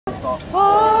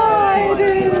I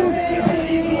do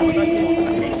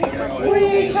believe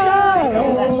we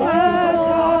shall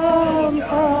overcome.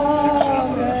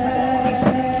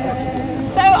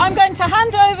 So I'm going to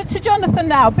hand over to Jonathan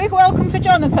now. Big welcome for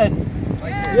Jonathan.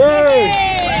 Yay!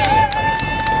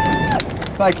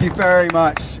 Thank you very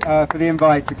much for the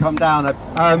invite to come down. A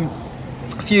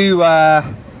few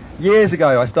years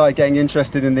ago I started getting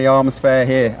interested in the arms fair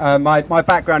here. My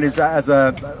background is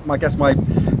I guess my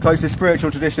closest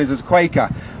spiritual tradition is as a Quaker.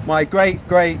 My great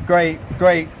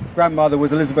grandmother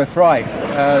was Elizabeth Fry,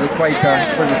 the Quaker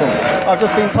principal. I've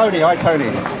just seen Tony. Hi Tony,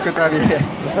 it's good to have you here.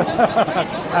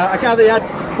 I gather you had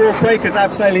 4 Quakers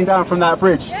abseiling down from that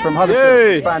bridge from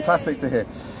Huddersfield. It's fantastic to hear.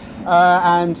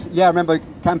 And yeah, I remember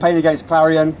campaigning against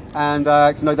Clarion, and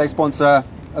you know, they sponsor,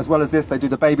 as well as this, they do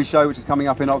the baby show, which is coming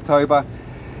up in October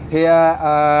here,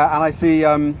 and I see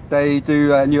they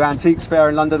do a new antiques fair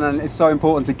in London, and it's so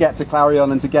important to get to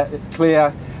Clarion and to get it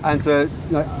clear and to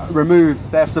remove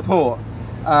their support.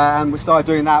 And we started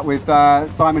doing that with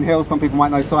Simon Hill. Some people might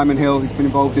know Simon Hill. He's been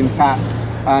involved in CAT,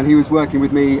 and he was working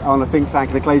with me on a think tank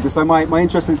in Ecclesia. So my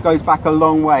interest in this goes back a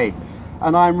long way.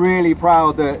 And I'm really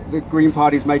proud that the Green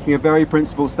Party is making a very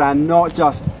principled stand, not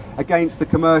just against the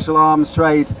commercial arms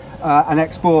trade and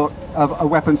export of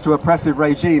weapons to oppressive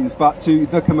regimes, but to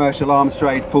the commercial arms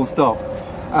trade, full stop.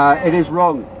 It is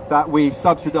wrong that we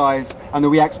subsidise and that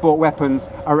we export weapons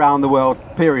around the world,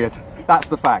 period. That's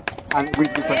the fact, and we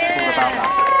need to be principled about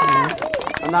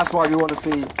that. And that's why we want to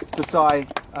see DSEi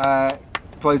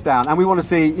closed down. And we want to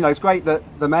see, you know, it's great that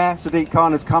the Mayor, Sadiq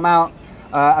Khan, has come out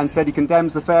and said he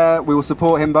condemns the fair. We will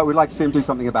support him, but we'd like to see him do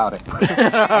something about it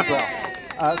as well.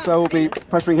 So we'll be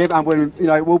pressuring him, and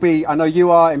we'll be. I know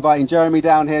you are inviting Jeremy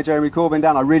down here, Jeremy Corbyn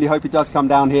down. I really hope he does come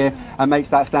down here and makes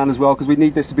that stand as well, because we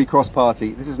need this to be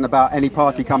cross-party. This isn't about any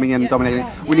party coming in and dominating.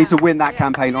 We need to win that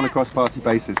campaign on a cross-party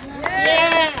basis.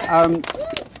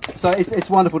 So it's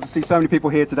wonderful to see so many people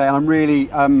here today, and I'm really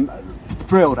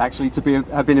thrilled actually to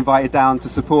have been invited down to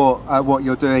support what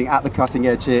you're doing at the cutting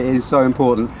edge here. It is so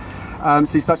important.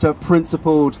 See such a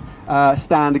principled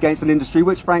stand against an industry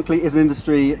which frankly is an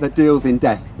industry that deals in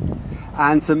death,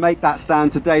 and to make that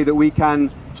stand today that we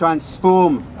can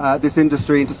transform this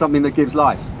industry into something that gives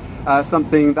life,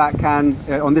 something that can,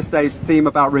 on this day's theme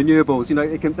about renewables, you know,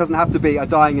 it doesn't have to be a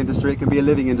dying industry, it can be a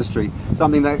living industry,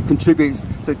 something that contributes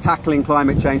to tackling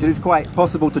climate change. It is quite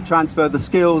possible to transfer the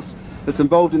skills that's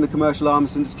involved in the commercial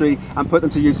arms industry and put them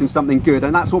to use in something good,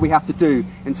 and that's what we have to do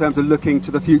in terms of looking to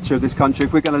the future of this country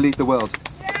if we're going to lead the world.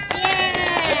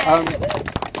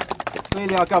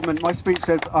 Clearly our government, my speech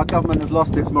says our government has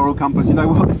lost its moral compass. You know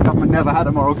what, this government never had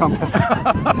a moral compass.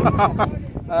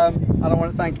 And I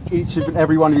want to thank each and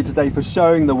every one of you today for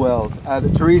showing the world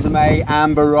that Theresa May,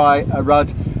 Amber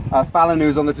Rudd, Fallon, who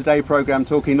was on the Today programme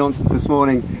talking nonsense this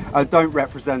morning, don't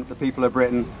represent the people of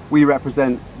Britain. We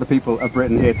represent the people of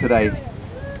Britain here today.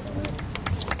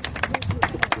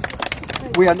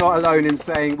 We are not alone in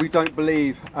saying we don't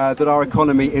believe that our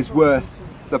economy is worth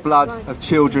the blood of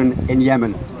children in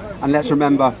Yemen. And let's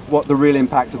remember what the real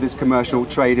impact of this commercial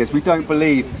trade is. We don't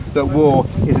believe that war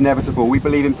is inevitable. We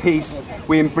believe in peace,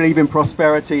 we believe in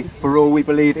prosperity for all, we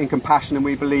believe in compassion, and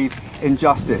we believe in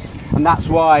justice. And that's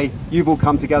why you've all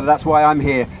come together, that's why I'm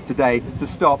here today, to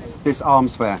stop this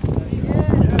arms fair.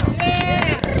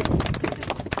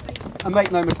 And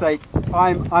make no mistake,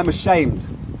 I'm ashamed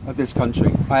of this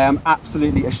country. I am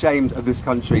absolutely ashamed of this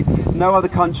country. No other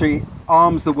country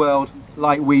arms the world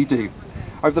like we do.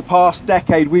 Over the past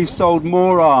decade, we've sold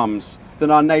more arms than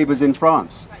our neighbours in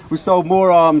France. We've sold more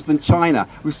arms than China.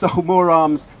 We've sold more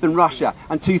arms than Russia,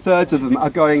 and 2/3 of them are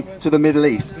going to the Middle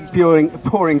East,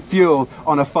 pouring fuel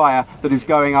on a fire that is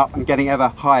going up and getting ever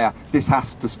higher. This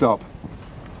has to stop.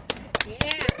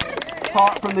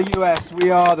 Apart from the US, we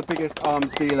are the biggest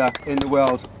arms dealer in the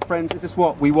world. Friends, is this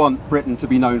what we want Britain to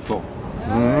be known for?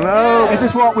 No! Is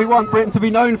this what we want Britain to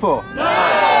be known for?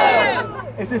 No!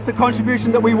 Is this the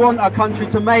contribution that we want our country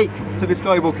to make to this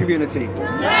global community?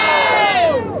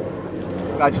 No!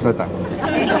 I just said that.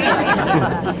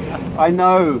 I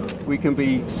know we can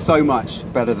be so much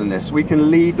better than this. We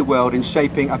can lead the world in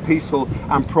shaping a peaceful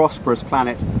and prosperous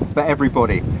planet for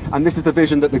everybody. And this is the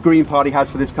vision that the Green Party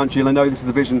has for this country, and I know this is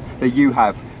the vision that you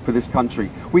have for this country.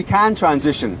 We can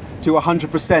transition to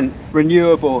 100%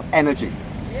 renewable energy.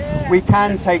 We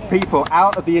can take people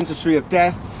out of the industry of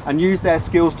death and use their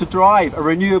skills to drive a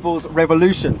renewables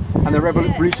revolution, and the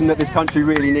revolution that this country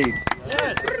really needs.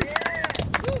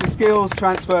 The skills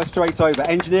transfer straight over.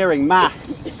 Engineering,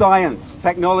 maths, science,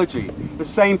 technology. The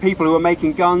same people who are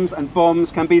making guns and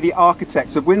bombs can be the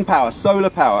architects of wind power, solar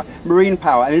power, marine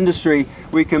power, an industry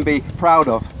we can be proud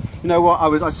of. You know what,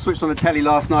 I switched on the telly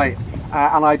last night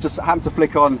and I just happened to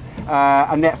flick on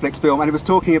a Netflix film, and it was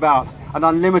talking about an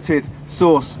unlimited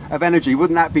source of energy.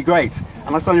 Wouldn't that be great?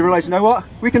 And I suddenly realised, you know what?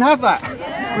 We can have that.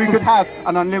 Yeah. We could have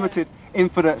an unlimited,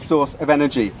 infinite source of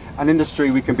energy, an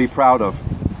industry we can be proud of.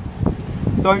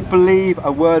 Don't believe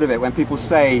a word of it when people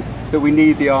say that we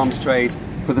need the arms trade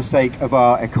for the sake of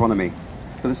our economy,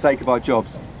 for the sake of our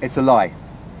jobs. It's a lie.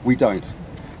 We don't.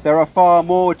 There are far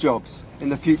more jobs in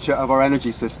the future of our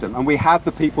energy system, and we have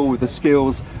the people with the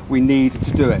skills we need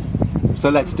to do it. So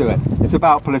let's do it. It's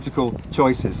about political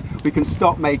choices. We can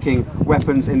stop making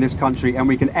weapons in this country, and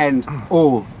we can end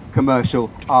all commercial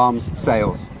arms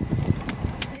sales.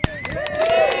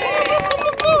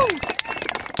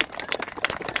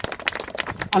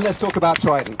 And let's talk about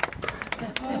Trident.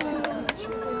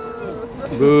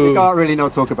 We can't really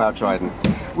not talk about Trident.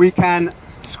 We can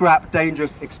scrap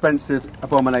dangerous, expensive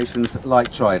abominations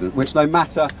like Trident, which no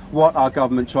matter what our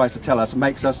government tries to tell us,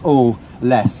 makes us all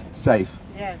less safe.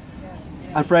 Yes.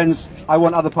 And friends, I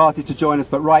want other parties to join us,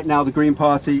 but right now the Green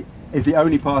Party is the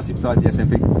only party besides the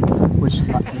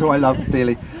SNP, who I love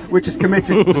dearly, which is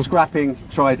committed to scrapping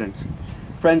Trident.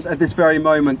 Friends, at this very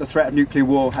moment, the threat of nuclear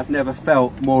war has never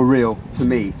felt more real to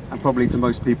me, and probably to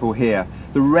most people here.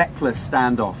 The reckless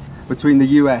standoff between the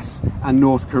US and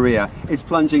North Korea is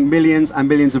plunging millions and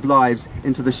millions of lives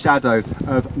into the shadow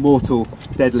of mortal,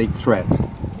 deadly threat.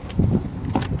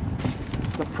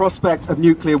 The prospect of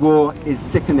nuclear war is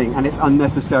sickening, and it's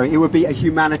unnecessary. It would be a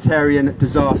humanitarian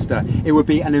disaster. It would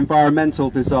be an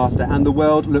environmental disaster, and the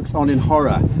world looks on in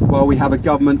horror while we have a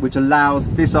government which allows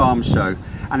this arms show,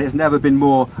 and it's never been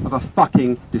more of a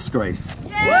fucking disgrace.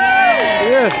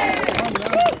 Yeah.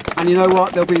 And you know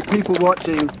what? There'll be people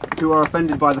watching who are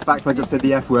offended by the fact I just said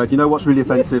the F word. You know what's really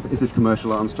offensive is this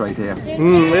commercial arms trade here.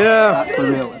 Yeah. That's the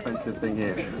real offensive thing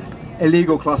here.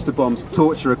 Illegal cluster bombs,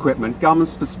 torture equipment,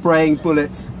 guns for spraying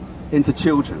bullets into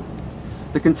children.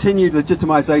 The continued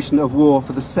legitimisation of war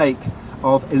for the sake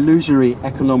of illusory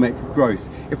economic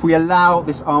growth. If we allow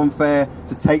this arms fair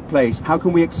to take place, how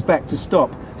can we expect to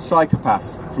stop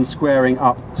psychopaths from squaring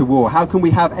up to war? How can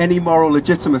we have any moral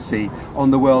legitimacy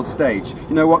on the world stage?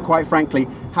 You know what, quite frankly,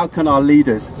 how can our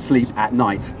leaders sleep at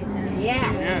night?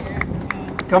 Yeah.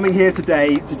 Coming here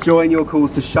today to join your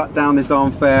calls to shut down this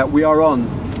arms fair, we are on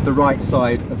the right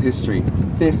side of history.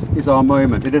 This is our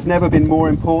moment. It has never been more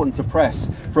important to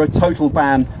press for a total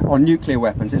ban on nuclear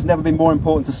weapons. It's never been more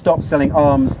important to stop selling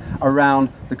arms around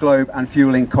the globe and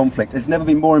fueling conflict. It's never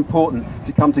been more important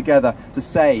to come together to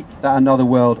say that another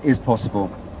world is possible.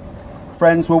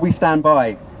 Friends, will we stand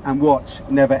by and watch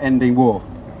never-ending war?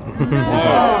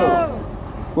 No.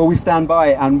 Will we stand by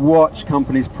and watch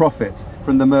companies profit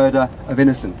from the murder of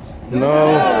innocents?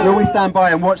 No. Will we stand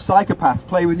by and watch psychopaths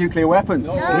play with nuclear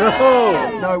weapons?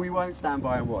 No. No, we won't stand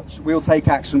by and watch. We'll take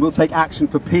action. We'll take action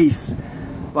for peace,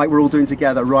 like we're all doing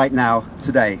together right now,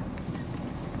 today.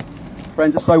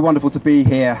 Friends, it's so wonderful to be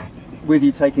here with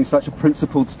you, taking such a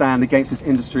principled stand against this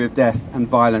industry of death and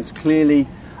violence. Clearly,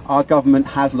 our government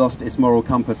has lost its moral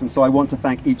compass, and so I want to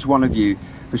thank each one of you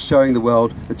for showing the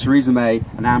world that Theresa May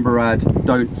and Amber Rudd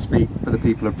don't speak for the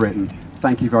people of Britain.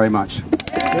 Thank you very much.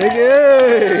 Thank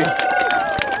you.